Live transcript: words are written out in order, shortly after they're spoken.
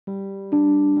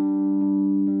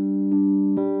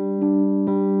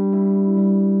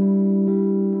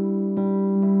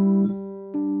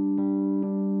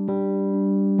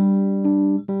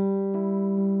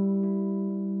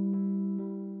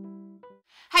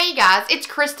Hey you guys, it's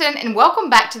Kristen and welcome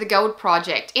back to the Gold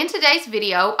Project. In today's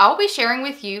video, I'll be sharing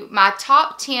with you my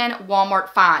top 10 Walmart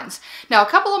finds. Now, a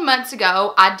couple of months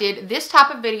ago, I did this type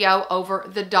of video over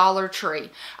the Dollar Tree.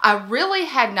 I really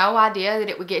had no idea that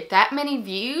it would get that many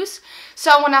views.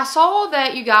 So when I saw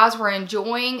that you guys were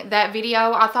enjoying that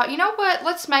video, I thought, you know what,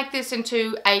 let's make this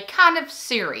into a kind of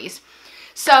series.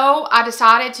 So I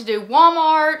decided to do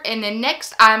Walmart, and then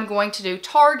next I'm going to do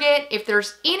Target. If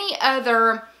there's any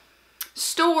other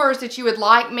stores that you would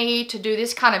like me to do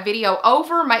this kind of video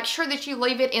over, make sure that you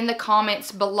leave it in the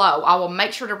comments below. I will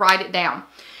make sure to write it down.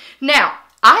 Now,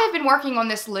 I have been working on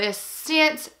this list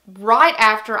since right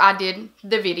after I did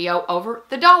the video over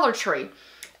the Dollar Tree.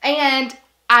 And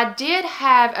I did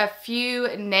have a few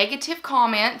negative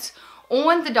comments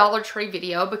on the Dollar Tree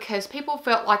video because people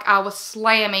felt like I was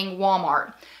slamming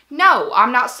Walmart. No,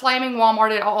 I'm not slamming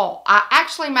Walmart at all. I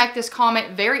actually make this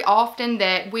comment very often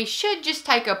that we should just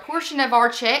take a portion of our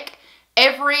check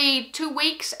every 2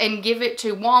 weeks and give it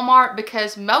to Walmart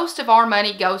because most of our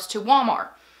money goes to Walmart.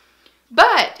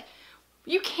 But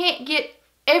you can't get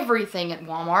everything at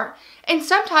Walmart, and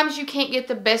sometimes you can't get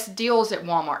the best deals at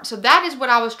Walmart. So that is what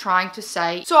I was trying to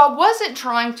say. So I wasn't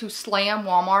trying to slam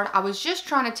Walmart. I was just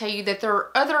trying to tell you that there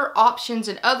are other options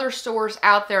and other stores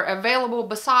out there available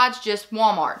besides just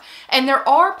Walmart. And there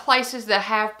are places that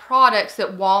have products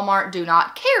that Walmart do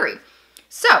not carry.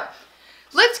 So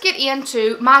let's get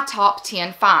into my top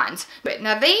 10 finds. But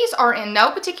now these are in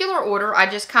no particular order. I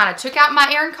just kind of took out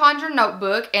my Erin Condren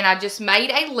notebook and I just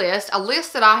made a list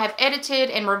that I have edited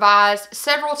and revised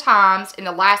several times in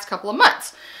the last couple of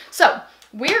months. So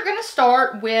we're going to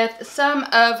start with some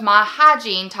of my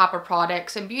hygiene type of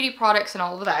products and beauty products and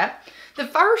all of that. The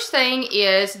first thing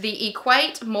is the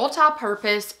Equate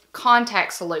Multi-Purpose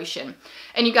Contact Solution.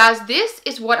 And you guys, this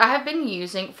is what I have been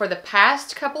using for the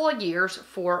past couple of years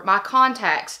for my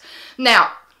contacts.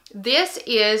 Now, this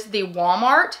is the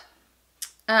Walmart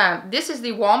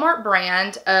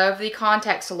brand of the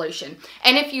contact solution.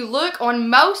 And if you look on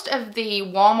most of the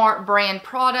Walmart brand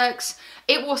products,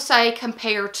 it will say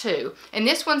compare to. And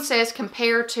this one says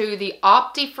compare to the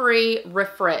Opti-Free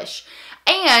Refresh.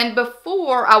 And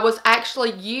before, I was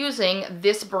actually using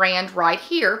this brand right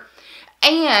here.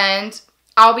 And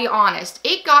I'll be honest,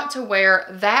 it got to where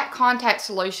that contact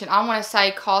solution, I want to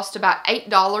say, cost about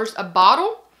 $8 a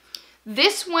bottle.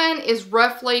 This one is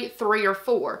roughly $3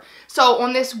 or $4. So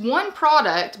on this one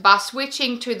product, by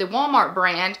switching to the Walmart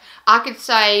brand, I could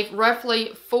save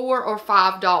roughly $4 or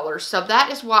 $5. So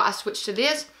that is why I switched to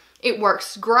this. It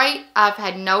works great. I've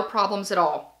had no problems at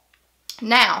all.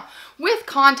 Now, with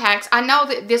contacts, I know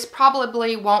that this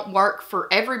probably won't work for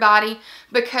everybody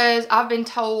because I've been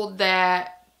told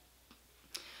that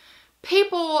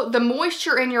the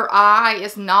moisture in your eye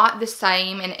is not the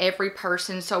same in every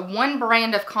person. So one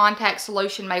brand of contact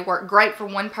solution may work great for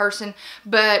one person,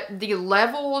 but the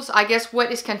levels, I guess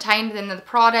what is contained in the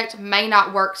product may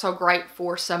not work so great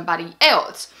for somebody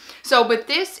else. So, but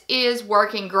this is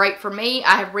working great for me.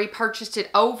 I have repurchased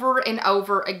it over and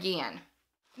over again.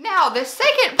 Now, the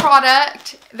second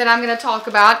product that I'm going to talk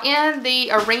about in the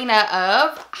arena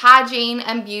of hygiene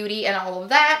and beauty and all of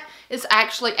that is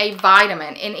actually a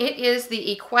vitamin, and it is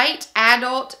the Equate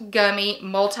Adult Gummy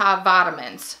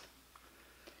Multivitamins.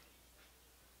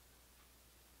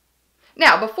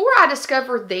 Now, before I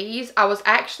discovered these, I was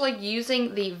actually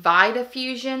using the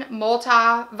VitaFusion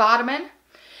multivitamin,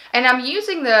 and I'm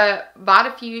using the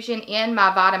VitaFusion in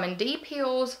my vitamin D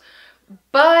pills,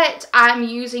 but I'm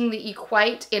using the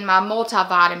Equate in my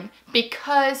multivitamin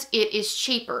because it is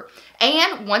cheaper.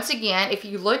 And once again, if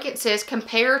you look, it says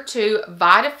compare to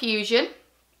VitaFusion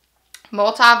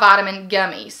multivitamin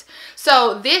gummies.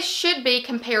 So this should be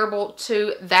comparable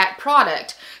to that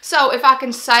product. So if I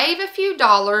can save a few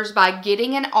dollars by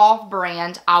getting an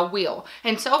off-brand, I will.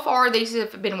 And so far, these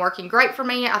have been working great for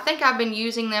me. I think I've been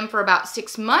using them for about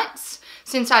 6 months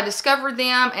since I discovered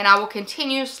them, and I will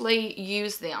continuously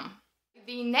use them.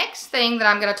 The next thing that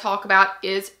I'm going to talk about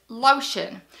is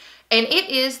lotion, and it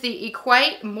is the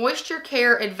Equate Moisture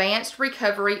Care Advanced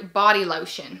Recovery Body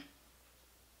Lotion.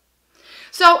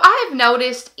 So I have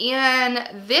noticed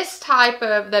in this type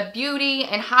of the beauty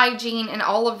and hygiene and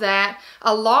all of that,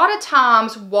 a lot of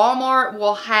times Walmart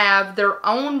will have their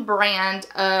own brand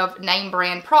of name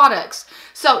brand products.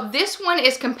 So this one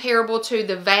is comparable to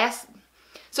the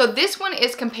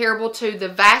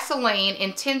Vaseline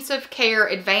Intensive Care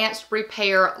Advanced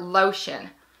Repair Lotion.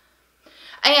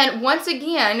 And once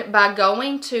again, by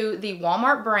going to the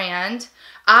Walmart brand,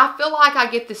 I feel like I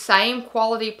get the same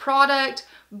quality product,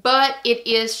 but it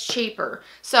is cheaper.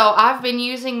 So I've been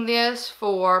using this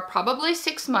for probably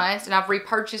 6 months, and I've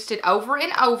repurchased it over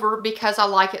and over because I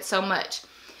like it so much.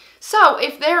 So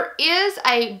if there is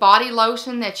a body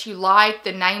lotion that you like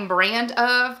the name brand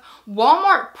of,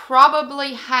 Walmart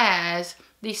probably has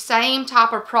the same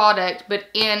type of product but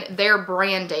in their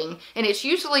branding, and it's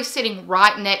usually sitting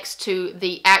right next to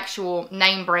the actual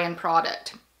name brand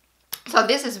product. So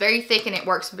this is very thick and it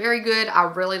works very good. I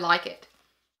really like it.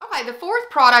 Okay, the fourth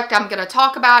product I'm going to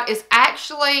talk about is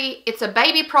actually, it's a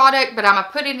baby product, but I'm going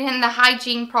to put it in the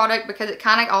hygiene product because it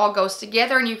kind of all goes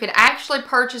together, and you can actually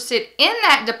purchase it in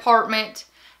that department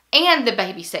and the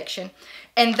baby section.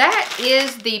 And that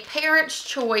is the Parents'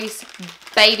 Choice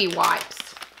Baby Wipes.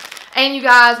 And you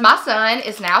guys, my son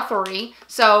is now 3,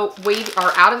 so we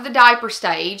are out of the diaper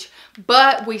stage,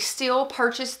 but we still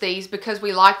purchase these because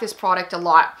we like this product a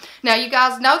lot. Now, you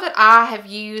guys know that I have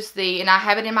used and I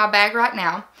have it in my bag right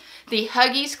now, the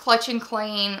Huggies Clutch and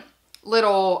Clean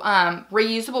little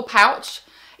reusable pouch.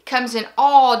 It comes in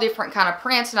all different kind of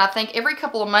prints, and I think every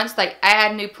couple of months they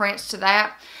add new prints to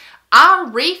that. I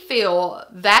refill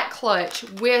that clutch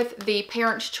with the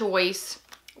Parents' Choice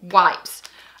wipes.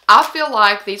 I feel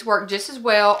like these work just as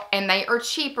well, and they are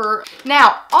cheaper.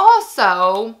 Now,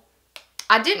 also,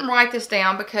 I didn't write this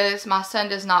down because my son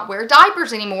does not wear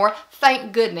diapers anymore,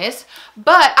 thank goodness.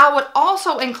 But I would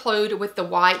also include with the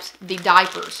wipes the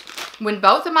diapers. When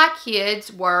both of my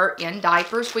kids were in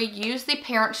diapers, we used the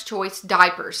Parents' Choice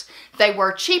diapers. They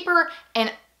were cheaper,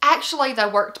 and actually they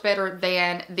worked better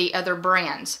than the other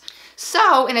brands.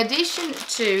 So, in addition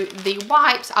to the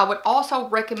wipes, I would also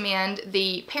recommend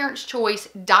the Parents' Choice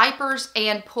diapers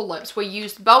and pull-ups. We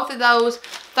used both of those.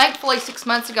 Thankfully, 6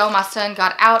 months ago, my son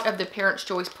got out of the Parents'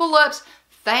 Choice pull-ups.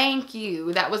 Thank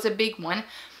you. That was a big one.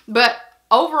 But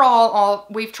overall,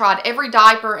 we've tried every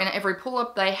diaper and every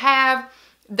pull-up they have.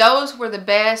 Those were the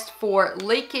best for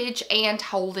leakage and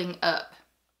holding up.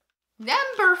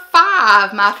 Number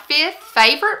 5, my 5th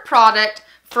favorite product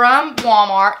from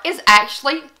Walmart is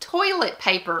actually toilet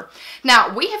paper.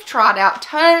 Now, we have tried out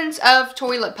tons of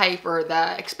toilet paper,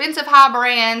 the expensive high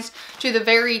brands to the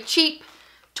very cheap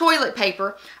toilet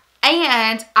paper,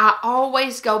 and I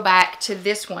always go back to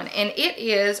this one, and it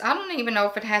is, I don't even know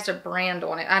if it has a brand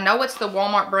on it. I know it's the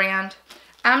Walmart brand.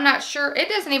 I'm not sure. It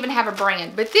doesn't even have a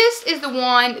brand, but this is the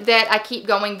one that I keep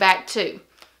going back to.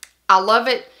 I love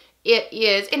it. It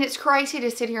is, and it's crazy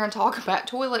to sit here and talk about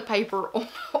toilet paper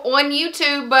on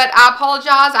YouTube, but I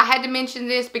apologize. I had to mention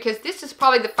this because this is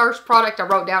probably the first product I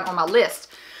wrote down on my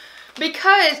list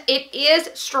because it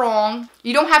is strong.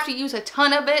 You don't have to use a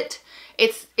ton of it.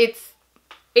 It's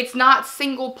not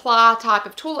single ply type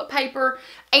of toilet paper,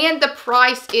 and the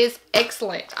price is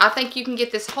excellent. I think you can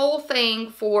get this whole thing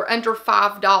for under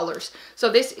 $5. So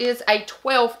this is a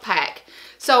 12 pack.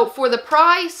 So for the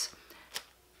price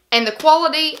and the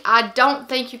quality, I don't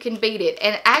think you can beat it.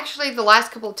 And actually, the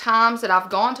last couple of times that I've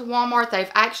gone to Walmart,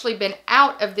 they've actually been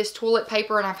out of this toilet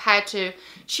paper and I've had to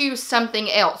choose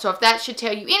something else. So if that should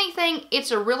tell you anything,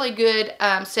 it's a really good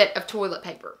set of toilet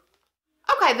paper.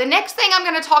 Okay, the next thing I'm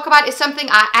going to talk about is something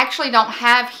I actually don't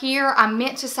have here. I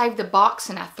meant to save the box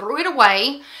and I threw it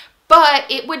away.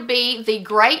 But it would be the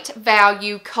Great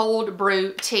Value Cold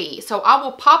Brew Tea. So I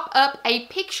will pop up a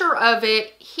picture of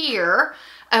it here,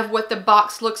 of what the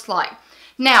box looks like.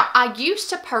 Now, I used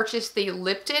to purchase the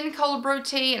Lipton cold brew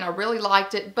tea and I really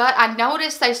liked it, but I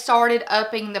noticed they started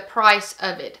upping the price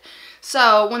of it.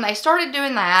 So when they started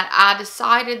doing that, I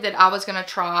decided that I was going to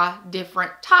try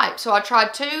different types. So I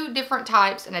tried 2 different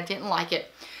types and I didn't like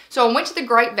it. So I went to the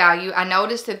Great Value. I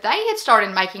noticed that they had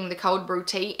started making the cold brew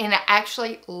tea and I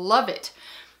actually love it.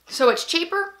 So it's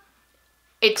cheaper,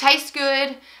 it tastes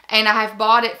good, and I have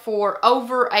bought it for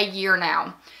over a year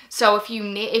now. So if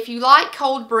you like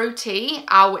cold brew tea,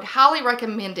 I would highly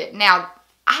recommend it. Now,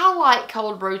 I like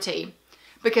cold brew tea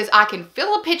because I can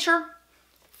fill a pitcher,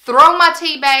 throw my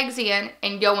tea bags in,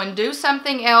 and go and do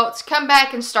something else, come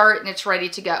back and stir it, and it's ready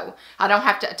to go. I don't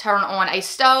have to turn on a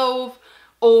stove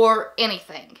or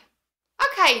anything.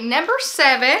 Okay, number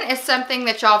 7 is something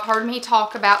that y'all have heard me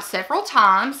talk about several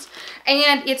times,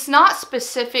 and it's not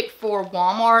specific for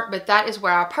Walmart, but that is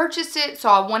where I purchased it, so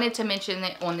I wanted to mention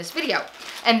it on this video.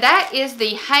 And that is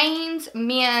the Hanes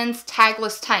Men's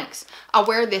Tagless Tanks. I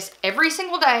wear this every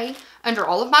single day under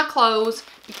all of my clothes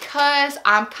because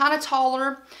I'm kind of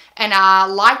taller and I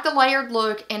like the layered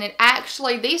look, and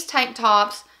these tank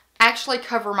tops actually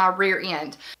cover my rear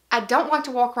end. I don't like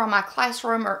to walk around my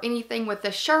classroom or anything with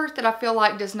a shirt that I feel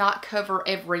like does not cover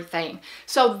everything.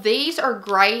 So these are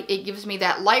great. It gives me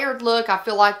that layered look. I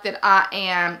feel like that I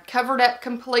am covered up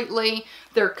completely.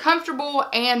 They're comfortable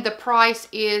and the price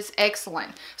is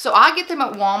excellent. So I get them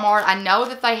at Walmart. I know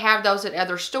that they have those at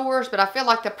other stores, but I feel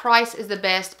like the price is the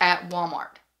best at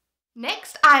Walmart.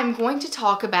 Next, I'm going to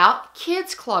talk about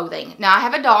kids clothing. Now, I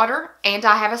have a daughter and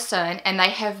I have a son, and they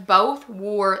have both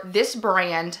wore this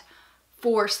brand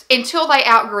until they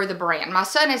outgrew the brand. My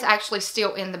son is actually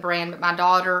still in the brand, but my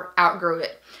daughter outgrew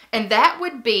it. And that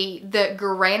would be the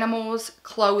Garanimals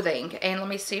clothing. And let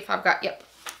me see if I've got, yep.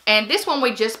 And this one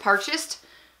we just purchased.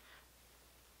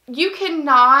 You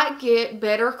cannot get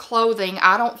better clothing,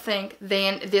 I don't think,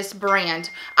 than this brand.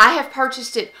 I have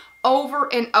purchased it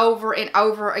over and over and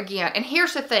over again. And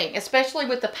here's the thing, especially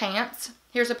with the pants.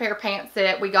 Here's a pair of pants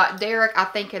that we got Derek, I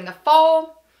think, in the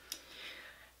fall.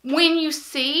 When you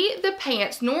see the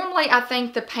pants, normally I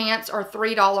think the pants are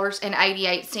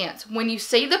 $3.88. When you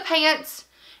see the pants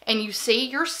and you see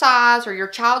your size or your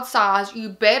child's size, you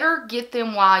better get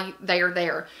them while they are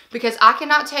there. Because I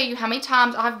cannot tell you how many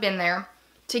times I've been there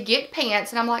to get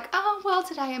pants and I'm like, oh, well,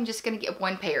 today I'm just going to get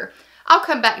one pair. I'll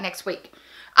come back next week.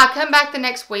 I come back the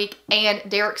next week and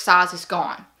Derek's size is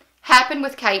gone. Happened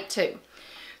with Kate too.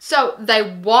 So they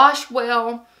wash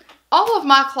well. All of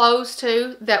my clothes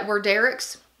too that were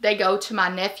Derek's, they go to my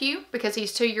nephew because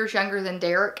he's 2 years younger than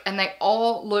Derek, and they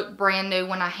all look brand new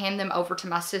when I hand them over to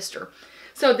my sister.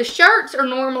 So the shirts are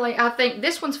normally, I think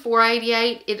this one's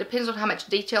 $4.88. It depends on how much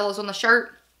detail is on the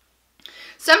shirt.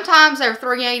 Sometimes they're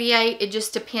 $3.88. It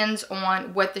just depends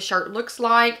on what the shirt looks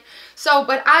like. So,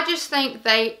 but I just think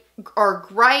they are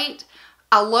great.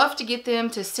 I love to get them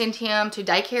to send him to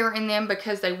daycare in them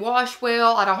because they wash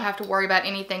well. I don't have to worry about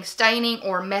anything staining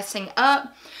or messing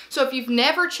up. So if you've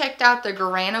never checked out the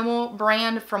Garanimal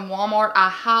brand from Walmart, I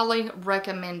highly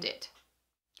recommend it.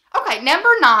 Okay, number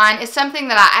 9 is something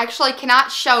that I actually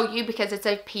cannot show you because it's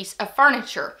a piece of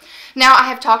furniture. Now, I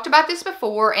have talked about this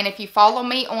before, and if you follow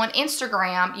me on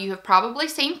Instagram, you have probably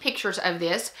seen pictures of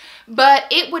this, but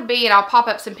it would be, and I'll pop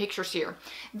up some pictures here,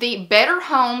 the Better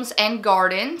Homes and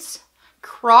Gardens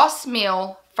Cross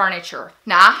Mill furniture.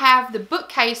 Now, I have the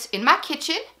bookcase in my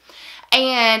kitchen,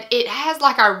 and it has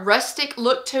like a rustic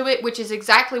look to it, which is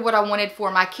exactly what I wanted for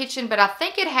my kitchen, but I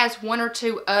think it has 1 or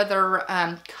 2 other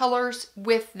colors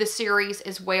with the series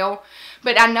as well.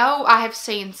 But I know I have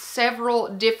seen several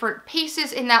different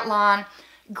pieces in that line,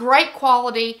 great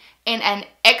quality and an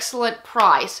excellent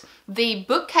price. The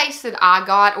bookcase that I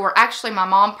got, or actually my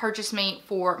mom purchased me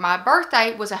for my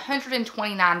birthday, was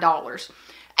 $129.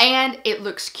 And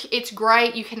it's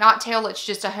great. You cannot tell it's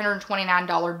just a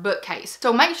 $129 bookcase.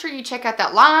 So make sure you check out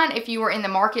that line if you are in the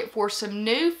market for some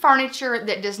new furniture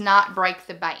that does not break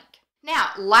the bank. Now,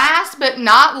 last but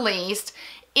not least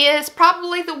is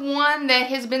probably the one that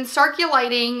has been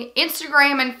circulating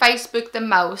Instagram and Facebook the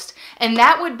most, and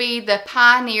that would be the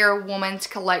Pioneer Woman's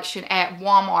Collection at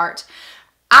Walmart.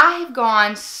 I have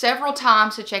gone several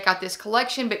times to check out this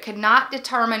collection but could not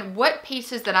determine what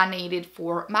pieces that I needed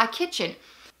for my kitchen.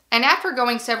 And after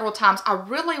going several times, I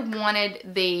really wanted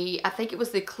I think it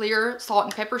was the clear salt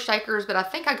and pepper shakers, but I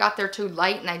think I got there too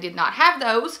late and they did not have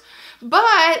those.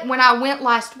 But when I went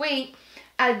last week,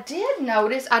 I didn't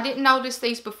notice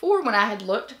these before when I had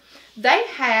looked. They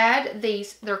had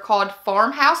these, they're called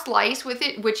farmhouse lace with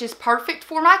it, which is perfect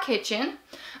for my kitchen,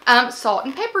 salt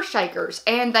and pepper shakers,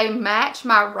 and they match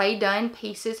my Rae Dunn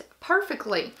pieces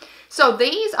perfectly. So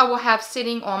these I will have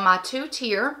sitting on my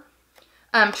 2-tier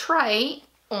tray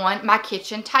on my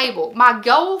kitchen table. My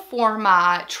goal for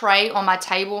my tray on my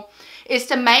table is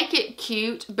to make it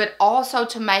cute, but also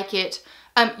to make it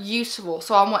useful.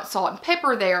 So I want salt and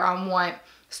pepper there. I want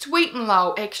sweet and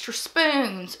low, extra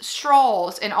spoons,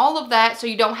 straws, and all of that, so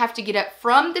you don't have to get up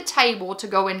from the table to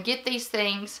go and get these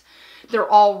things. They're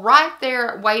all right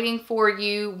there waiting for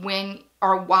you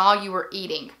while you are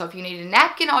eating. So if you need a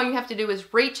napkin, all you have to do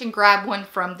is reach and grab one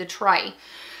from the tray.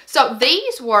 So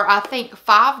these were, I think,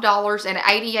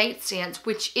 $5.88,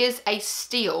 which is a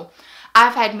steal.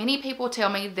 I've had many people tell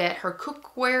me that her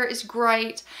cookware is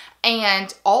great,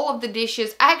 and all of the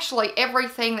dishes, actually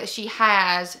everything that she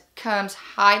has, comes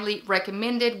highly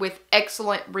recommended with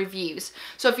excellent reviews.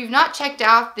 So if you've not checked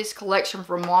out this collection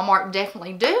from Walmart,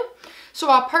 definitely do. So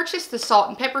I purchased the salt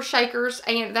and pepper shakers,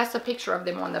 and that's a picture of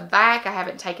them on the back. I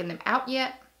haven't taken them out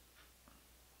yet.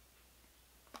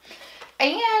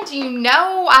 And you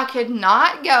know I could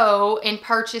not go and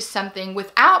purchase something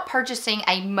without purchasing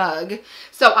a mug.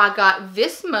 So I got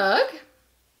this mug.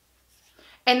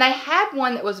 And they had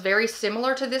one that was very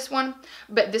similar to this one,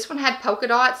 but this one had polka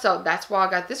dots, so that's why I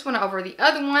got this one over the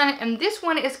other one. And this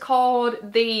one is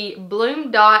called the Bloom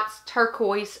Dots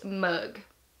Turquoise Mug.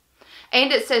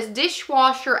 And it says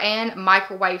dishwasher and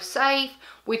microwave safe,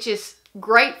 which is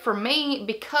great for me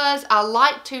because I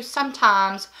like to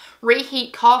sometimes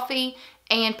reheat coffee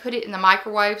and put it in the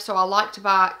microwave. So I like to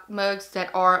buy mugs that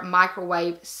are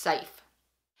microwave safe.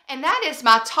 And that is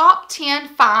my top 10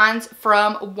 finds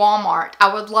from Walmart.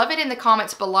 I would love it in the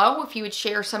comments below if you would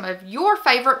share some of your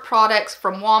favorite products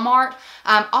from Walmart.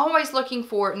 I'm always looking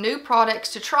for new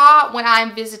products to try when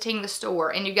I'm visiting the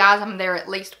store. And you guys, I'm there at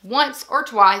least once or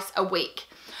twice a week.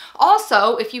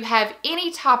 Also, if you have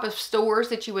any type of stores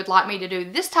that you would like me to do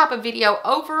this type of video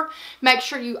over, make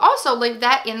sure you also leave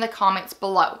that in the comments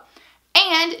below.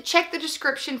 And check the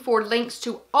description for links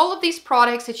to all of these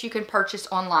products that you can purchase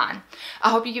online. I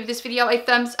hope you give this video a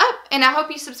thumbs up, and I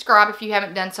hope you subscribe if you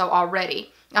haven't done so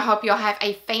already. I hope you'll have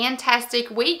a fantastic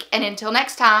week, and until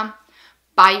next time,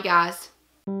 bye you guys.